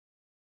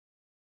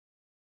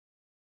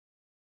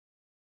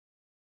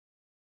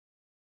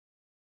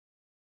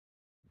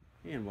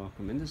Hey and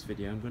welcome. In this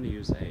video I'm going to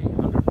use a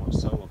 100-watt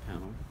solar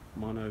panel,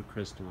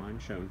 monocrystalline,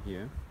 shown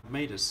here. I've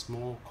made a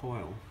small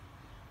coil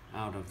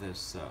out of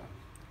this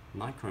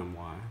nichrome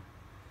wire,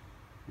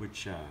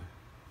 which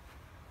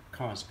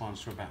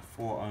corresponds to about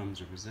 4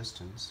 ohms of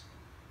resistance.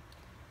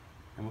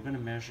 And we're going to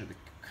measure the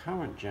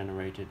current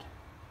generated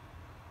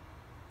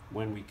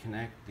when we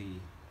connect the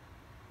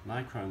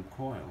nichrome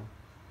coil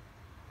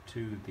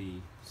to the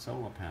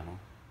solar panel.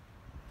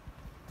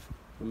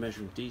 We're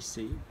measuring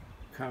DC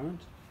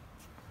current,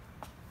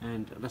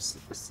 and let's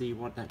see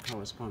what that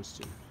corresponds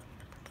to.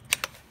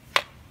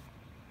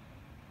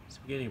 So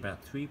we're getting about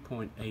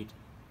 3.8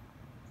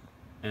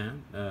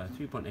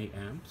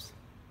 amps.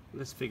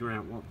 Let's figure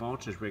out what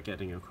voltage we're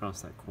getting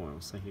across that coil.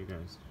 So here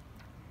goes.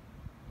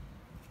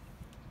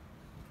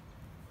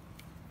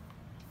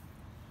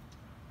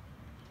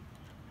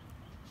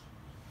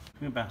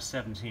 About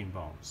 17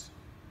 volts.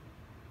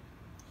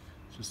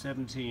 So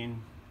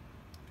 17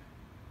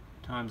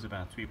 times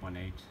about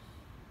 3.8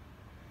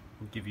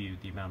 will give you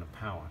the amount of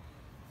power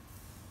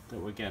that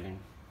we're getting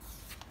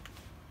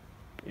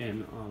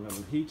in our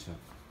little heater,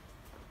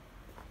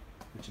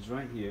 which is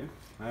right here.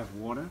 I have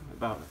water,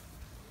 about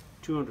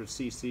 200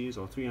 cc's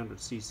or 300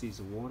 cc's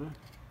of water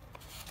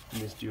in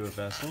this Dura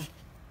vessel.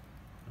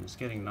 And it's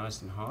getting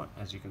nice and hot,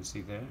 as you can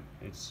see there.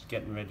 It's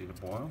getting ready to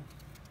boil.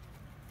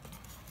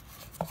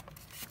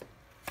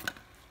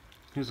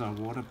 Here's our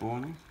water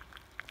boiling.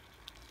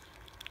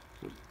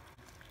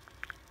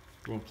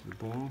 Brought to the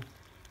boil.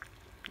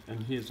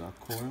 And here's our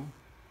coil,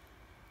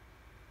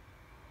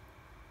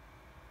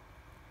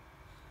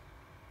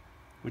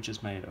 which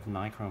is made of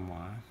nichrome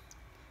wire.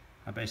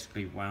 I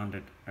basically wound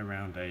it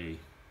around a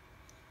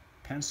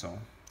pencil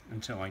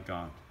until I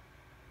got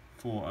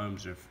 4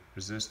 ohms of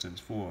resistance,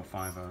 4 or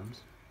 5 ohms.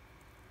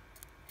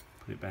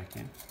 Put it back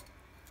in.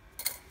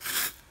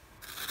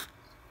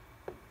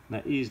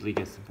 That easily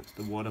gets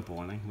the water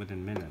boiling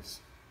within minutes.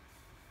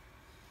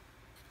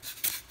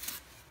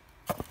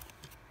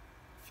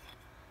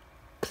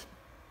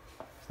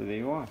 So there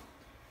you are,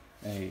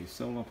 a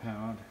solar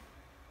powered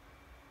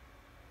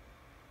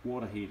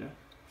water heater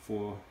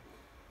for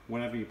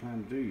whatever you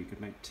plan to do. You could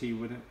make tea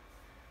with it.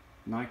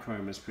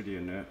 Nichrome is pretty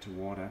inert to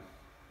water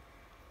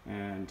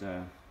and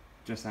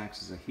just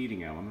acts as a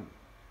heating element.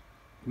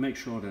 Make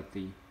sure that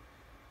the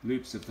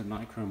loops of the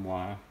nichrome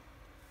wire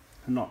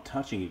are not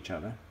touching each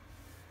other,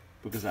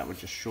 because that would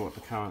just short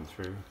the current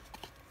through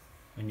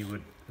and you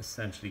would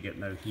essentially get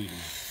no heating.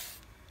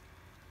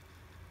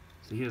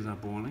 So here's our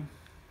boiling.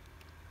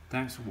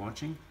 Thanks for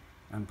watching,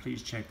 and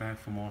please check back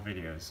for more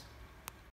videos.